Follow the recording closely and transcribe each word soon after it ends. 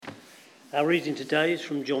Our reading today is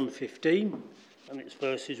from John 15, and it's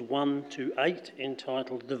verses 1 to 8,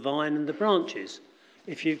 entitled The Vine and the Branches.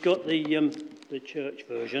 If you've got the church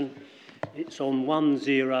version, it's on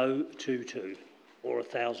 1022, or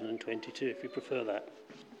 1022 if you prefer that.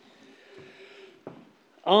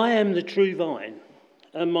 I am the true vine,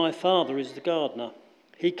 and my Father is the gardener.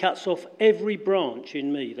 He cuts off every branch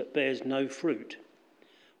in me that bears no fruit,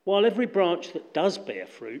 while every branch that does bear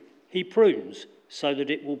fruit, he prunes, so that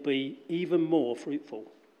it will be even more fruitful.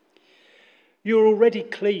 You are already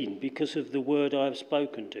clean because of the word I have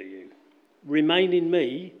spoken to you. Remain in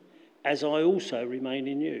me, as I also remain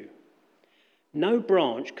in you. No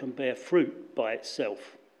branch can bear fruit by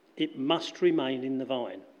itself. It must remain in the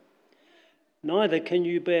vine. Neither can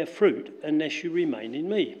you bear fruit unless you remain in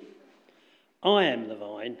me. I am the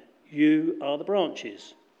vine, you are the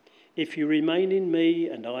branches. If you remain in me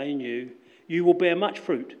and I in you, you will bear much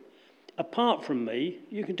fruit. Apart from me,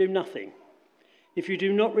 you can do nothing. If you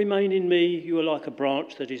do not remain in me, you are like a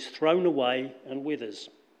branch that is thrown away and withers.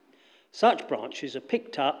 Such branches are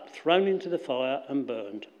picked up, thrown into the fire and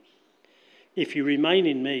burned. If you remain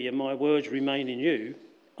in me and my words remain in you,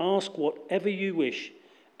 ask whatever you wish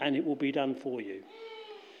and it will be done for you.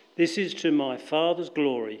 This is to my Father's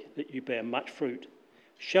glory that you bear much fruit,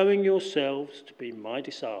 showing yourselves to be my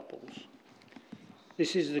disciples.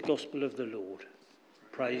 This is the gospel of the Lord.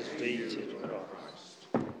 Praise be to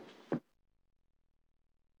Christ.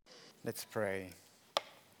 Let's pray.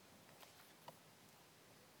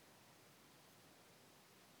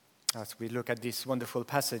 As we look at this wonderful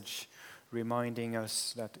passage, reminding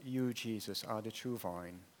us that you, Jesus, are the true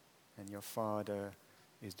vine, and your Father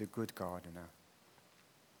is the good gardener.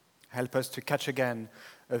 Help us to catch again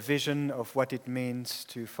a vision of what it means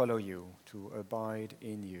to follow you, to abide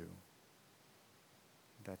in you,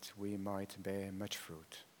 that we might bear much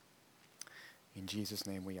fruit. In Jesus'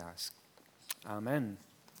 name we ask. Amen.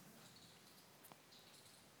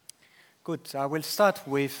 Good. I will start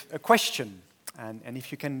with a question. And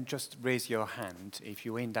if you can just raise your hand, if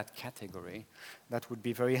you're in that category, that would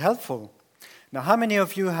be very helpful. Now, how many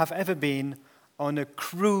of you have ever been on a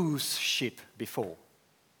cruise ship before?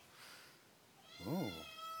 Oh,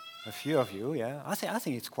 a few of you, yeah. I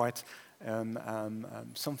think it's quite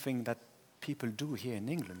something that people do here in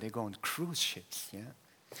England. They go on cruise ships, yeah.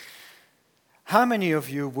 How many of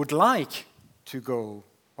you would like to go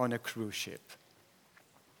on a cruise ship?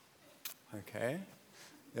 Okay.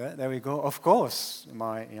 Yeah, there we go. Of course,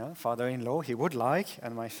 my father-in-law, he would like,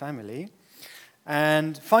 and my family.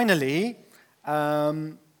 And finally,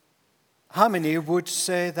 how many would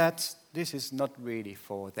say that this is not really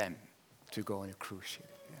for them to go on a cruise ship?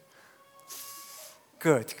 Yeah.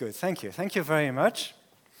 Good. Thank you. Thank you very much.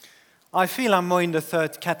 I feel I'm more in the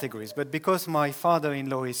third categories, but because my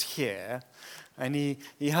father-in-law is here, and he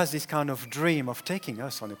has this kind of dream of taking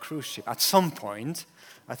us on a cruise ship at some point,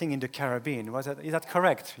 I think in the Caribbean. Is that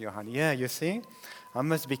correct, Johan? Yeah, you see? I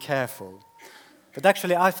must be careful. But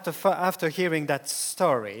actually, after hearing that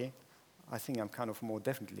story, I think I'm kind of more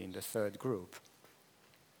definitely in the third group.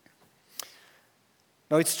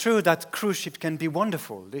 Now, it's true that cruise ship can be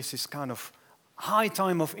wonderful. This is kind of high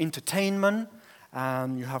time of entertainment,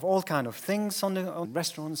 and you have all kind of things on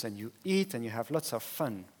restaurants, and you eat, and you have lots of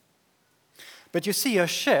fun. But you see, a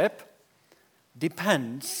ship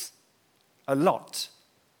depends a lot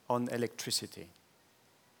on electricity.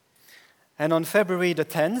 And on February the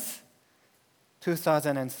 10th,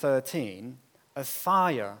 2013, a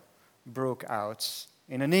fire broke out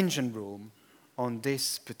in an engine room on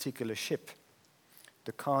this particular ship,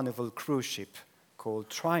 the Carnival cruise ship called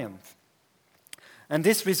Triumph. And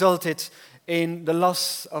this resulted in the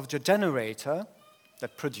loss of the generator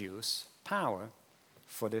that produced power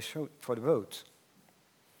for the boat.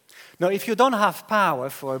 Now, if you don't have power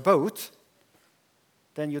for a boat,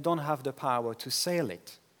 then you don't have the power to sail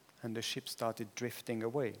it, and the ship started drifting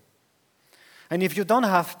away. And if you don't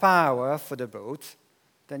have power for the boat,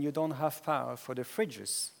 then you don't have power for the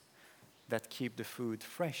fridges that keep the food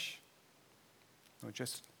fresh. Now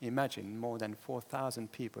just imagine, more than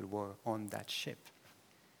 4,000 people were on that ship.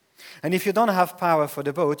 And if you don't have power for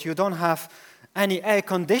the boat, you don't have any air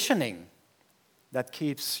conditioning that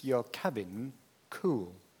keeps your cabin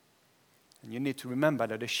cool. And you need to remember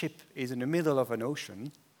that the ship is in the middle of an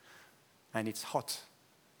ocean, and it's hot,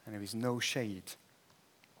 and there is no shade.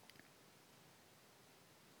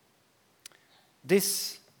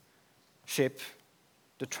 This ship,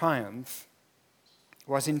 the Triumph,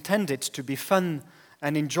 was intended to be fun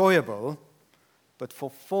and enjoyable, but for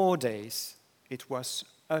 4 days it was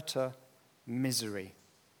utter misery.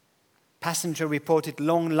 Passengers reported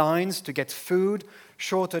long lines to get food,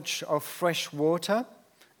 shortage of fresh water,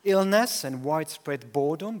 illness and widespread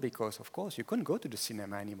boredom because, of course, you couldn't go to the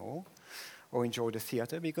cinema anymore or enjoy the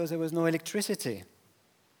theater because there was no electricity.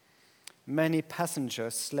 Many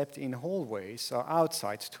passengers slept in hallways or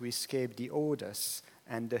outside to escape the odors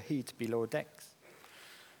and the heat below decks.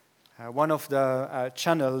 One of the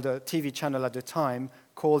TV channel at the time,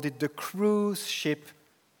 called it the cruise ship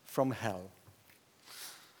from hell.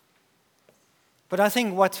 But I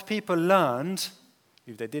think what people learned,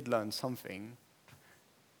 if they did learn something,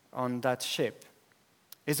 on that ship,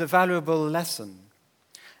 is a valuable lesson.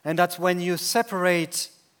 And that's when you separate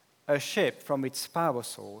a ship from its power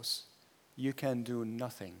source, you can do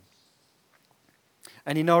nothing.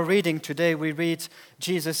 And in our reading today, we read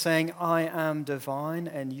Jesus saying, I am the vine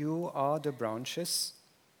and you are the branches.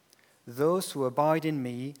 Those who abide in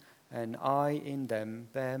me and I in them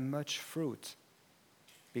bear much fruit,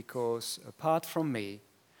 because apart from me,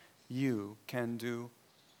 you can do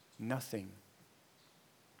nothing.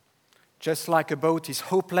 Just like a boat is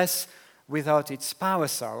hopeless without its power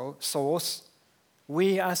source,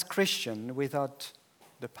 we as Christians, without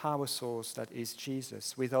the power source that is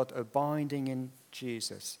Jesus, without abiding in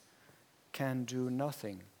Jesus, can do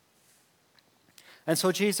nothing. And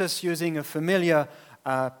so Jesus, using a familiar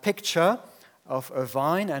picture of a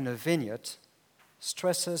vine and a vineyard,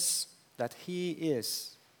 stresses that he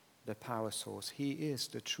is the power source, he is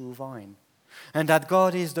the true vine, and that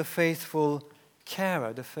God is the faithful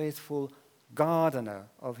carer, the faithful gardener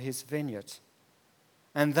of his vineyard,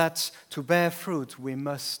 and that to bear fruit we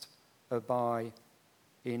must abide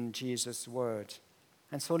in Jesus' word.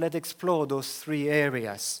 And so let's explore those three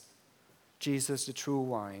areas: Jesus the true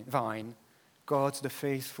vine, God the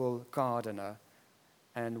faithful gardener,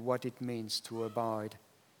 and what it means to abide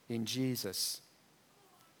in Jesus.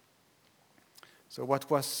 So what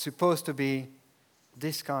was supposed to be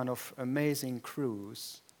this kind of amazing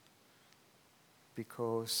cruise,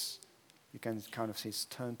 because you can kind of see it's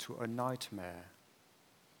turned to a nightmare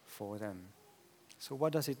for them. So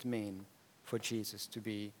what does it mean for Jesus to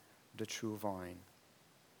be the true vine?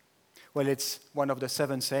 Well, it's one of the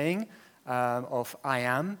 7 sayings of I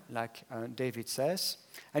am, like David says,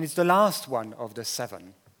 and it's the last one of the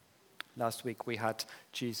 7. Last week we had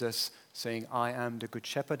Jesus saying, I am the good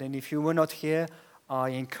shepherd, and if you were not here, I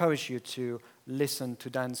encourage you to listen to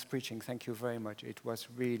Dan's preaching. Thank you very much. It was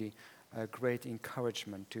really a great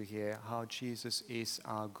encouragement to hear how Jesus is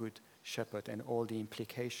our good shepherd and all the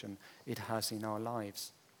implication it has in our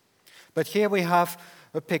lives. But here we have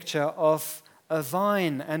a picture of a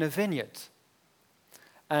vine and a vineyard.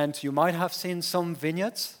 And you might have seen some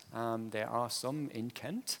vineyards. There are some in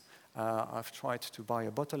Kent. I've tried to buy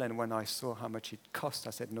a bottle, and when I saw how much it cost,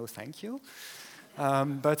 I said, no, thank you.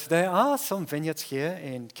 But there are some vineyards here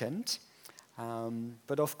in Kent.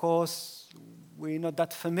 But of course, we're not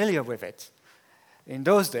that familiar with it. In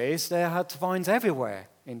those days, they had vines everywhere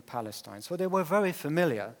in Palestine, so they were very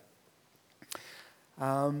familiar.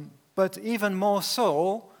 But even more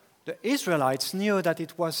so, the Israelites knew that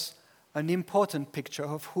it was an important picture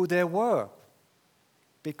of who they were,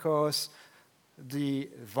 because the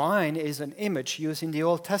vine is an image used in the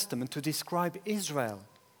Old Testament to describe Israel.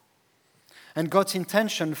 And God's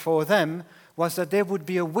intention for them was that they would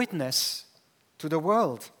be a witness to the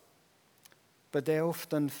world. But they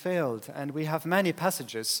often failed, and we have many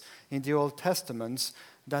passages in the Old Testament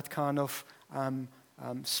that kind of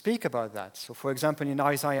speak about that. So, for example, in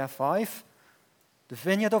Isaiah 5, the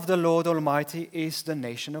vineyard of the Lord Almighty is the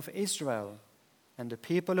nation of Israel, and the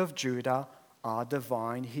people of Judah are the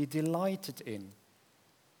vine he delighted in.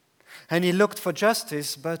 And he looked for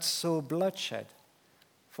justice, but saw bloodshed,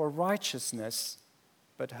 for righteousness,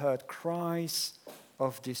 but heard cries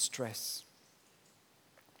of distress.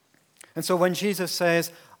 And so when Jesus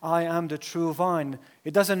says, I am the true vine,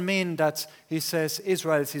 it doesn't mean that he says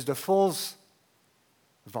Israel is the false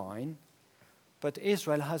vine, but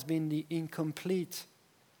Israel has been the incomplete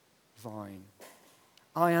vine.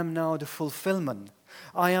 I am now the fulfillment.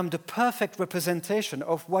 I am the perfect representation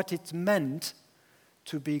of what it meant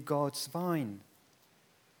to be God's vine.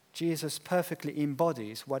 Jesus perfectly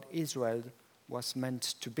embodies what Israel was meant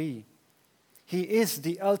to be. He is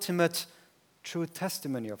the ultimate true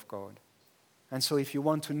testimony of God. And so if you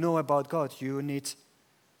want to know about God, you need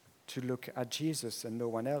to look at Jesus and no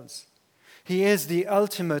one else. He is the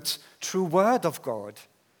ultimate true word of God.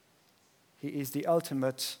 He is the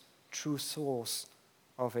ultimate true source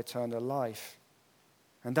of eternal life.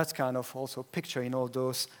 And that's kind of also picture in all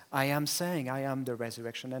those I am saying. I am the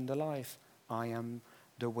resurrection and the life. I am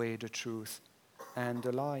the way, the truth, and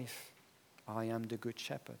the life. I am the good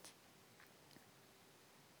shepherd.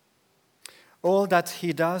 All that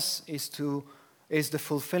he does is to is the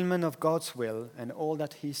fulfillment of God's will, and all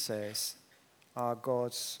that he says are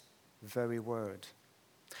God's very word.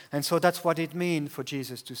 And so that's what it means for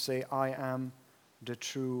Jesus to say, I am the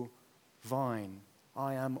true vine.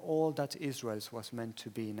 I am all that Israel was meant to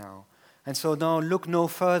be now. And so now look no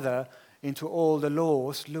further into all the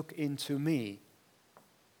laws, look into me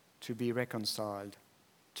to be reconciled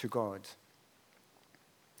to God.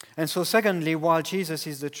 And so secondly, while Jesus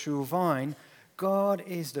is the true vine, God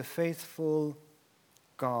is the faithful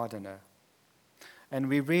gardener. And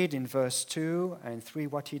we read in verse 2 and 3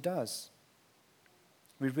 what he does.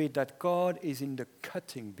 We read that God is in the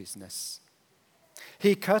cutting business.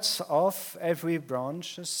 He cuts off every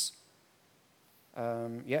branch.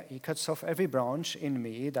 He cuts off every branch in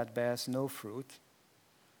me that bears no fruit,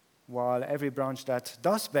 while every branch that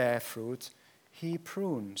does bear fruit, he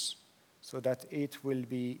prunes, so that it will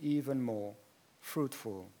be even more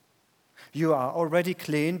fruitful. You are already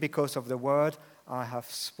clean because of the word I have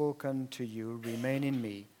spoken to you. Remain in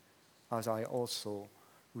me, as I also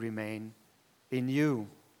remain in you.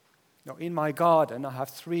 Now, in my garden, I have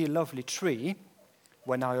 3 lovely trees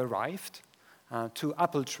when I arrived, 2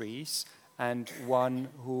 apple trees, and one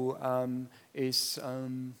who is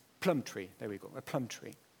plum tree. There we go, a plum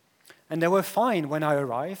tree. And they were fine when I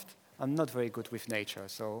arrived. I'm not very good with nature,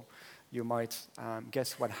 so you might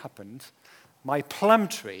guess what happened. My plum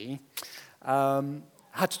tree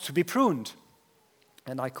had to be pruned.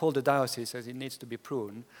 And I called the diocese as it needs to be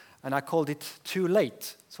pruned. And I called it too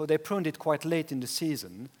late. So they pruned it quite late in the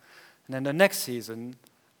season. And then the next season,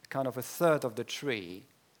 kind of a third of the tree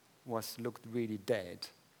looked really dead.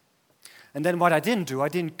 And then what I didn't do, I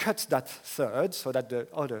didn't cut that third so that the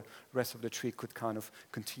other rest of the tree could kind of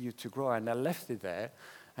continue to grow. And I left it there.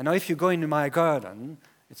 And now if you go into my garden,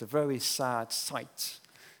 it's a very sad sight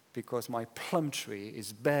because my plum tree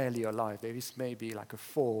is barely alive. There is maybe like a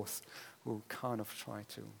fourth who kind of try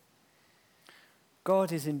to.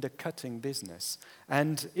 God is in the cutting business.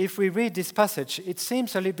 And if we read this passage, it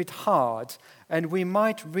seems a little bit hard, and we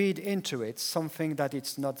might read into it something that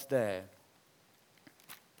it's not there.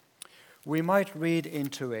 We might read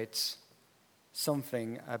into it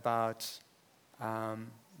something about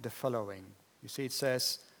the following. You see, it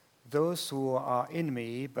says, those who are in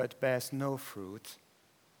me but bears no fruit,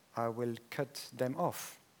 I will cut them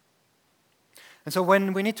off. And so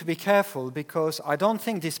when we need to be careful, because I don't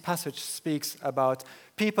think this passage speaks about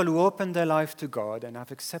people who open their life to God and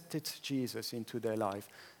have accepted Jesus into their life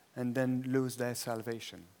and then lose their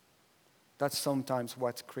salvation. That's sometimes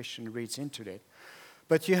what Christian reads into it.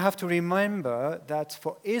 But you have to remember that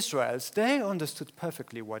for Israelites, they understood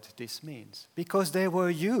perfectly what this means because they were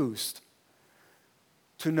used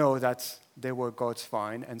to know that they were God's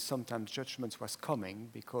vine and sometimes judgment was coming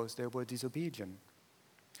because they were disobedient.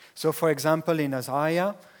 So, for example, in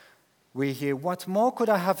Isaiah, we hear, what more could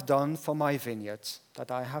I have done for my vineyard that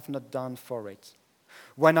I have not done for it?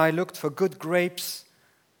 When I looked for good grapes,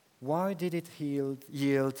 why did it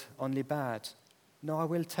yield only bad? No, I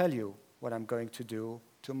will tell you what I'm going to do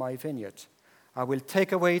to my vineyard. I will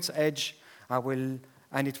take away its edge, and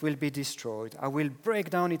it will be destroyed. I will break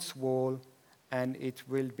down its wall, and it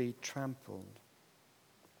will be trampled.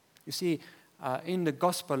 You see, in the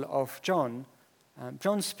Gospel of John,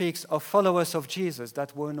 John speaks of followers of Jesus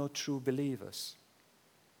that were not true believers.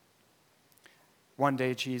 One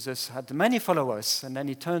day Jesus had many followers, and then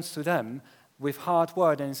he turns to them with hard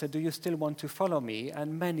word and he said, do you still want to follow me?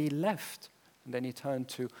 And many left. And then he turned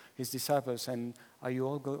to his disciples and, are you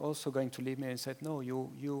also going to leave me? And he said, no,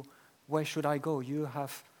 you, where should I go? You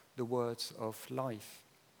have the words of life.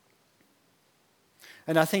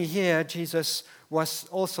 And I think here Jesus was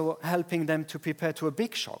also helping them to prepare to a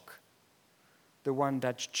big shock. The one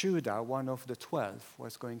that Judah, one of the 12,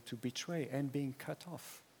 was going to betray and being cut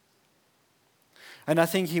off. And I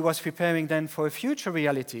think he was preparing then for future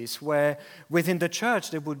realities where within the church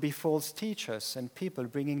there would be false teachers and people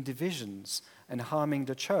bringing divisions and harming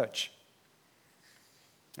the church.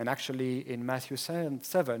 And actually in Matthew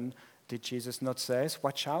 7, did Jesus not say,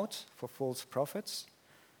 watch out for false prophets?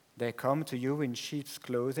 They come to you in sheep's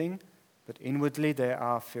clothing, but inwardly they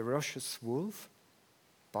are ferocious wolves.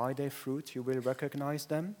 By their fruit you will recognize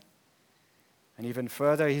them. And even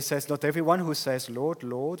further, he says, not everyone who says, Lord,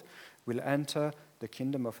 Lord, will enter the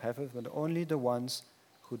kingdom of heaven, but only the ones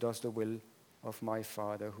who does the will of my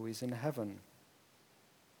Father who is in heaven.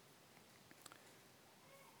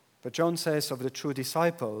 But John says of the true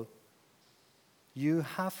disciple, you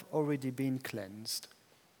have already been cleansed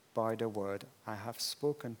by the word I have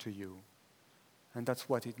spoken to you. And that's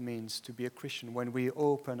what it means to be a Christian, when we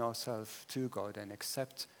open ourselves to God and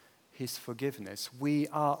accept his forgiveness. We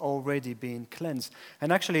are already being cleansed.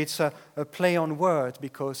 And actually it's a play on word,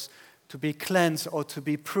 because to be cleansed or to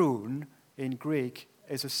be pruned in Greek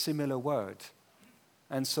is a similar word.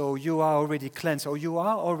 And so you are already cleansed or you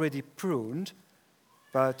are already pruned,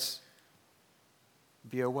 but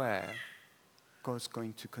be aware, God's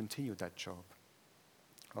going to continue that job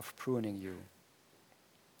of pruning you.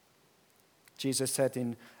 Jesus said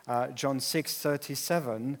in John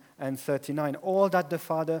 6:37 and 39, all that the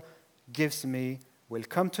Father gives me will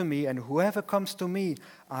come to me, and whoever comes to me,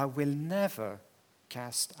 I will never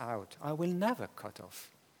cast out. I will never cut off.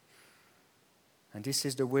 And this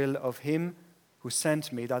is the will of him who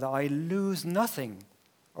sent me, that I lose nothing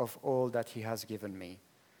of all that he has given me,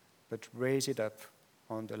 but raise it up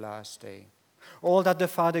on the last day. All that the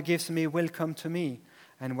Father gives me will come to me,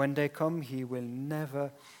 and when they come, he will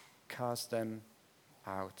never cast them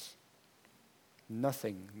out.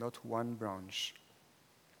 Nothing, not one branch.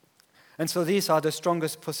 And so these are the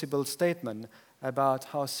strongest possible statements about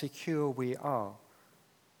how secure we are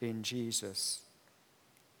in Jesus.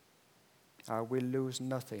 I will lose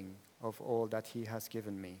nothing of all that he has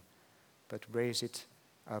given me, but raise it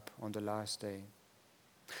up on the last day.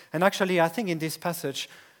 And actually, I think in this passage,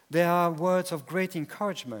 there are words of great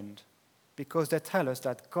encouragement, because they tell us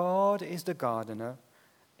that God is the gardener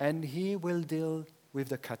and he will deal with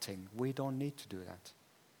the cutting. We don't need to do that.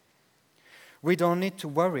 We don't need to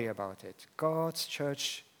worry about it. God's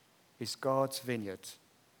church is God's vineyard,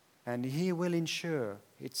 and he will ensure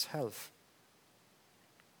its health.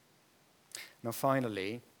 Now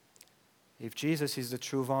finally, if Jesus is the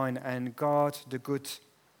true vine and God the good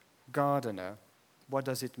gardener, what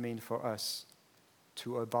does it mean for us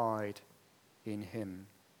to abide in him?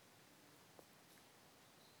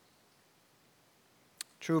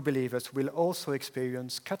 True believers will also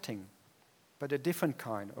experience cutting, but a different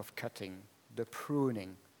kind of cutting, the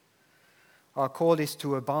pruning. Our call is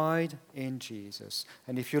to abide in Jesus.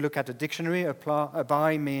 And if you look at the dictionary,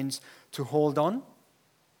 abide means to hold on,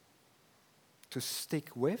 to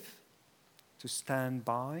stick with, to stand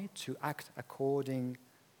by, to act according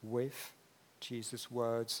with Jesus'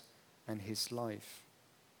 words and his life,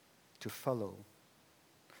 to follow.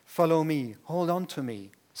 Follow me, hold on to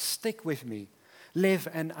me, stick with me, live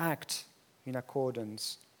and act in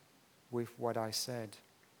accordance with what I said.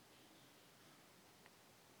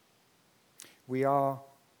 We are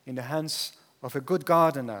in the hands of a good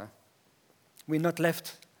gardener. We're not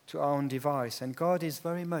left to our own device, and God is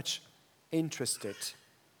very much interested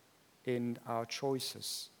in our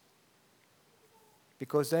choices,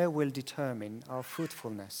 because they will determine our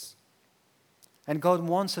fruitfulness. And God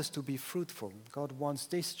wants us to be fruitful. God wants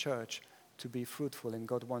this church to be fruitful, and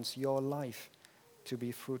God wants your life to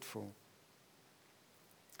be fruitful,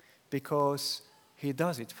 because he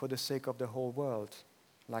does it for the sake of the whole world.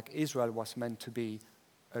 Like Israel was meant to be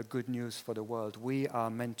a good news for the world, we are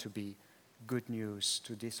meant to be good news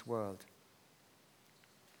to this world.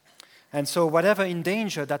 And so whatever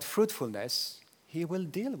endanger that fruitfulness, he will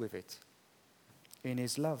deal with it in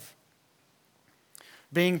his love.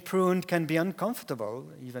 Being pruned can be uncomfortable,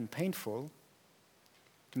 even painful.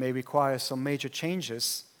 It may require some major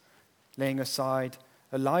changes, laying aside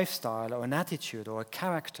a lifestyle or an attitude or a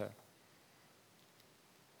character.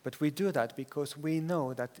 But we do that because we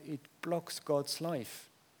know that it blocks God's life.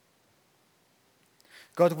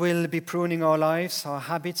 God will be pruning our lives, our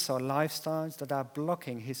habits, our lifestyles that are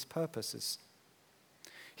blocking his purposes.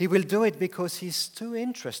 He will do it because he's too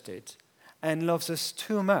interested and loves us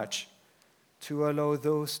too much to allow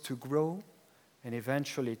those to grow and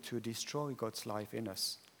eventually to destroy God's life in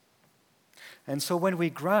us. And so when we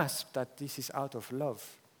grasp that this is out of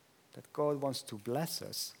love, that God wants to bless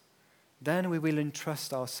us, then we will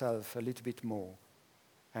entrust ourselves a little bit more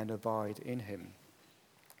and abide in him.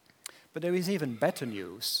 But there is even better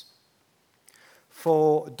news.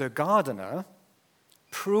 For the gardener,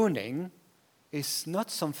 pruning is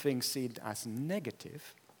not something seen as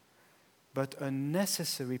negative, but a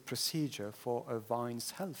necessary procedure for a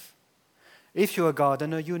vine's health. If you're a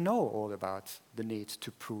gardener, you know all about the need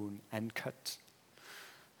to prune and cut.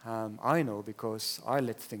 I know, because I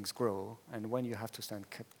let things grow, and when you have to stand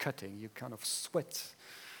cutting, you kind of sweat.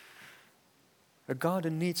 A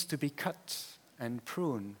garden needs to be cut and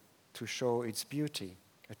pruned to show its beauty.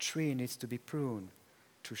 A tree needs to be pruned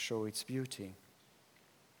to show its beauty.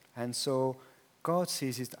 And so God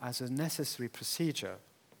sees it as a necessary procedure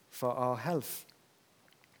for our health.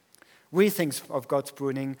 We think of God's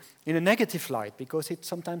pruning in a negative light because it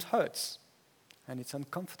sometimes hurts and it's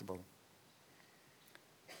uncomfortable.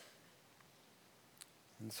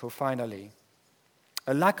 And so finally,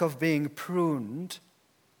 a lack of being pruned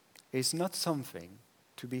is not something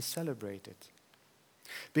to be celebrated.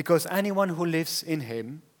 Because anyone who lives in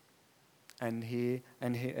him and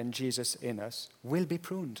Jesus in us will be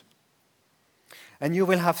pruned. And you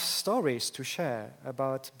will have stories to share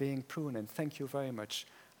about being pruned. And thank you very much,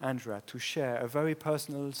 Andrea, to share a very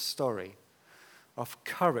personal story of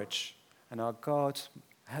courage and how God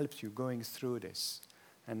helped you going through this.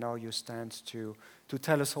 And now you stand to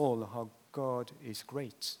tell us all how God is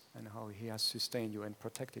great and how he has sustained you and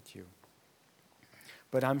protected you.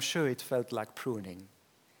 But I'm sure it felt like pruning,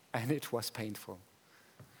 and it was painful.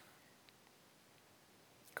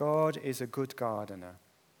 God is a good gardener.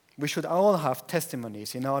 We should all have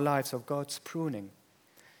testimonies in our lives of God's pruning,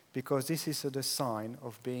 because this is the sign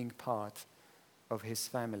of being part of his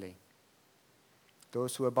family.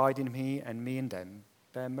 Those who abide in me and me in them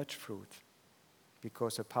bear much fruit,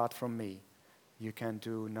 because apart from me, you can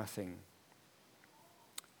do nothing.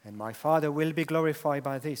 And my Father will be glorified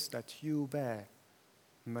by this, that you bear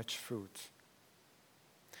much fruit.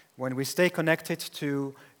 When we stay connected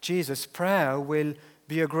to Jesus, prayer will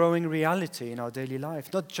be a growing reality in our daily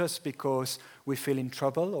life, not just because we feel in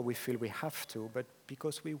trouble or we feel we have to, but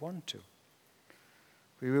because we want to.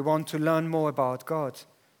 We want to learn more about God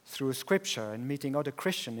through Scripture and meeting other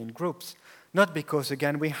Christians in groups, not because,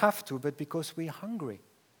 again, we have to, but because we're hungry.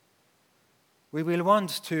 We will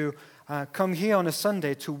want to come here on a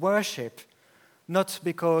Sunday to worship, not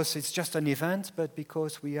because it's just an event, but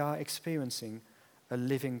because we are experiencing a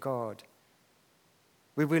living God.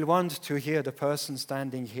 We will want to hear the person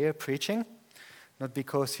standing here preaching, not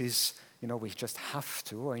because we just have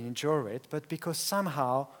to or endure it, but because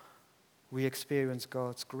somehow we experience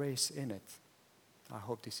God's grace in it. I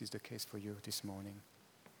hope this is the case for you this morning.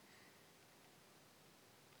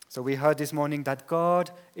 So we heard this morning that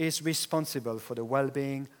God is responsible for the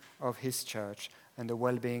well-being of his church and the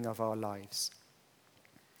well-being of our lives.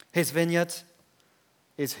 His vineyard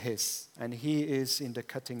is his, and he is in the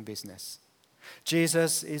cutting business.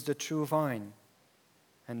 Jesus is the true vine,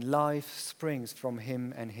 and life springs from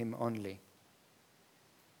him and him only.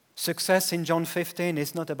 Success in John 15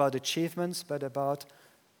 is not about achievements, but about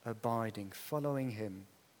abiding, following him.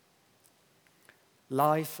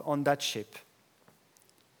 Life on that ship,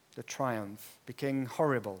 the Triumph, became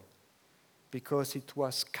horrible because it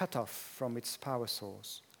was cut off from its power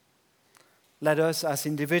source. Let us, as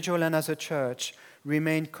individual and as a church,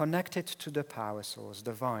 remain connected to the power source,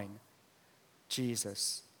 the vine,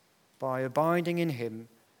 Jesus, by abiding in him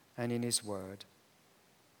and in his word.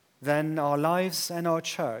 Then our lives and our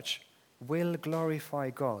church will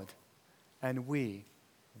glorify God, and we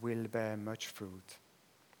will bear much fruit.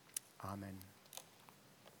 Amen.